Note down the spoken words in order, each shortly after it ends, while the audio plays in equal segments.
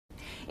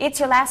It's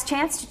your last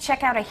chance to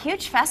check out a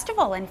huge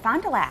festival in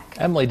Fond du Lac.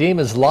 Emily Deem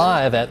is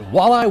live at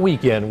Walleye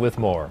Weekend with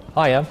more.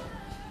 Hi, Em.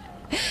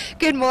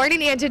 Good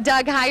morning, Aunt and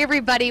Doug. Hi,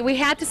 everybody. We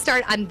had to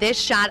start on this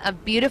shot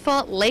of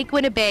beautiful Lake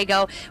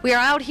Winnebago. We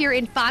are out here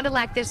in Fond du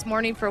Lac this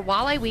morning for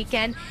Walleye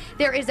Weekend.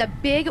 There is a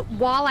big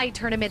walleye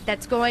tournament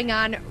that's going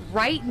on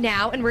right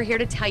now, and we're here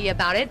to tell you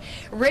about it.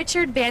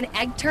 Richard Van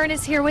Egtern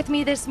is here with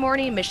me this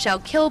morning, Michelle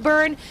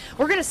Kilburn.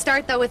 We're going to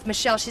start, though, with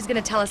Michelle. She's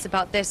going to tell us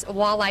about this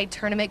walleye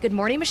tournament. Good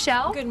morning,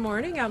 Michelle. Good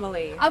morning,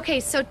 Emily. Okay,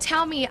 so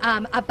tell me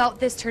about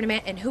this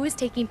tournament and who is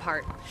taking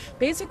part.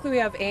 Basically, we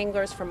have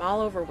anglers from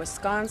all over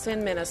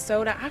Wisconsin,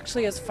 Minnesota,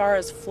 actually as far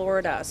as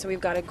Florida. So we've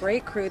got a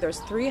great crew. There's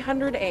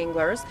 300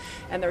 anglers,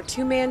 and they're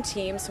two-man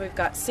teams, so we've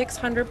got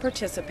 600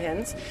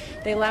 participants.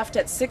 They left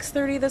at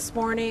 6:30 this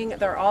morning.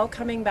 They're all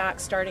coming back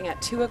starting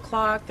at 2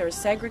 o'clock. There's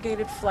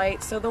segregated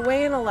flights, so the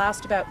weigh-in will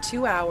last about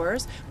 2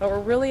 hours, but we're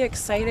really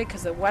excited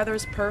because the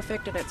weather's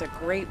perfect and it's a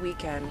great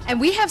weekend.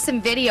 And we have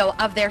some video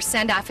of their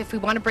send-off if we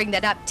want to bring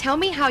that up. Tell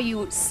me how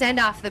you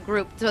send off the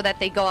group so that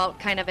they go out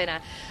kind of in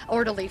a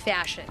orderly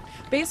fashion.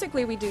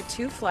 Basically, we do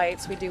 2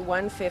 flights. We do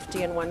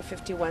 150 and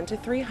 151 to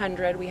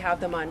 300. We have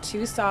them on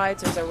 2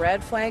 sides. There's a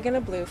red flag and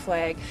a blue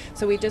flag.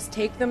 So we just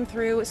take them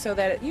through so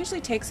that it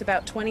usually takes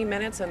about 20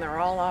 minutes and they're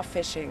all off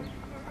fishing.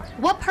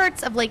 What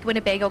parts of Lake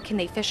Winnebago can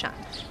they fish on?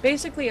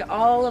 Basically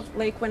all of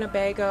Lake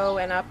Winnebago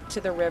and up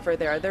to the river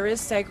there. There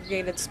is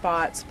segregated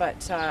spots, but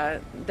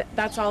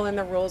that's all in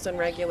the rules and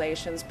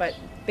regulations. But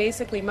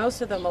basically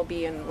most of them will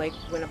be in Lake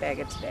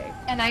Winnebago today.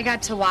 And I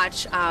got to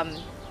watch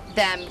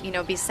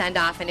them, be sent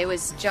off, and it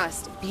was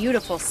just a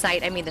beautiful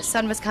sight. I mean, the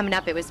sun was coming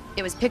up. It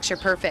was picture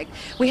perfect.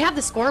 We have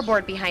the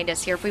scoreboard behind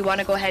us here if we want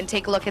to go ahead and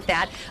take a look at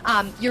that.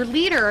 Your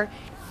leader,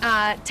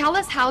 tell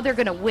us how they're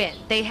going to win.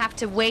 They have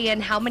to weigh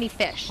in how many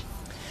fish?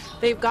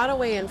 They've got to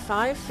weigh in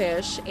 5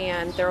 fish,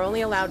 and they're only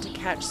allowed to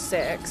catch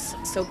 6.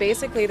 So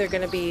basically they're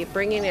going to be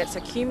bringing, it's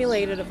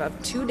accumulated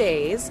of 2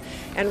 days.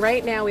 And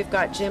right now we've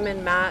got Jim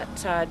and Matt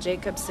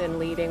Jacobson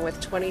leading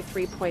with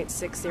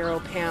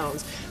 23.60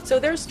 pounds. So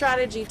their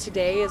strategy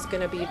today is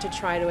going to be to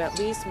try to at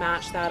least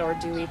match that or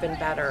do even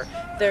better.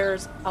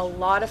 There's a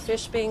lot of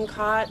fish being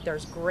caught.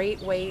 There's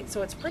great weight,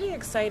 so it's pretty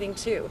exciting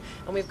too.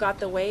 And we've got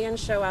the weigh-in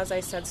show, as I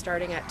said,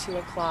 starting at 2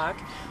 o'clock.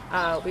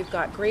 We've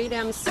got great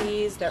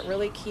MCs that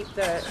really keep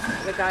the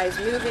guys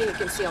moving. You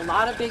can see a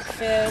lot of big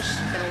fish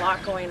and a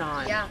lot going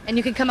on. Yeah, and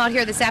you can come out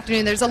here this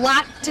afternoon. There's a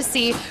lot to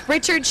see.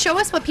 Richard, show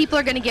us what people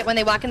are going to get when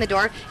they walk in the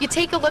door. You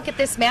take a look at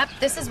this map.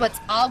 This is what's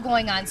all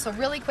going on. So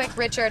really quick,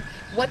 Richard,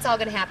 what's all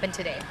going to happen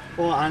today?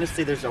 Well,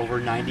 honestly, there's over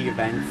 90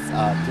 events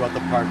throughout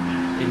the park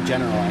in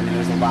general. I mean,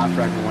 there's a lot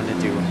for everyone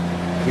to do.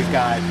 We've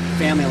got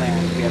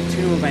Familyland. We have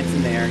 2 events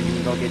in there. You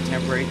can go get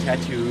temporary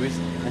tattoos,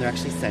 and they're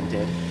actually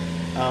scented.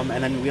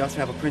 And then we also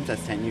have a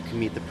princess tent. You can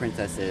meet the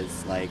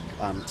princesses like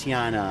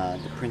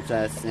Tiana, the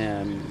princess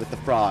with the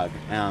frog,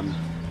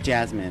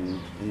 Jasmine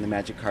in the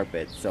magic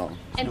carpet. So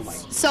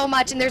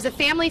much. And there's a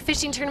family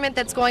fishing tournament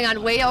that's going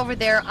on way over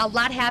there. A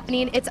lot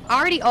happening. It's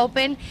already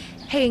open.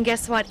 Hey, and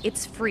guess what?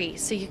 It's free,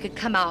 so you could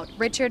come out.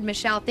 Richard,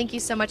 Michelle, thank you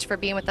so much for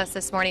being with us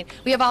this morning.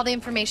 We have all the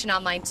information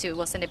online too.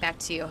 We'll send it back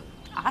to you.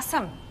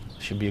 Awesome.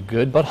 Should be a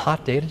good but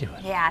hot day to do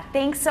it. Yeah,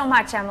 thanks so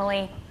much,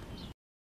 Emily.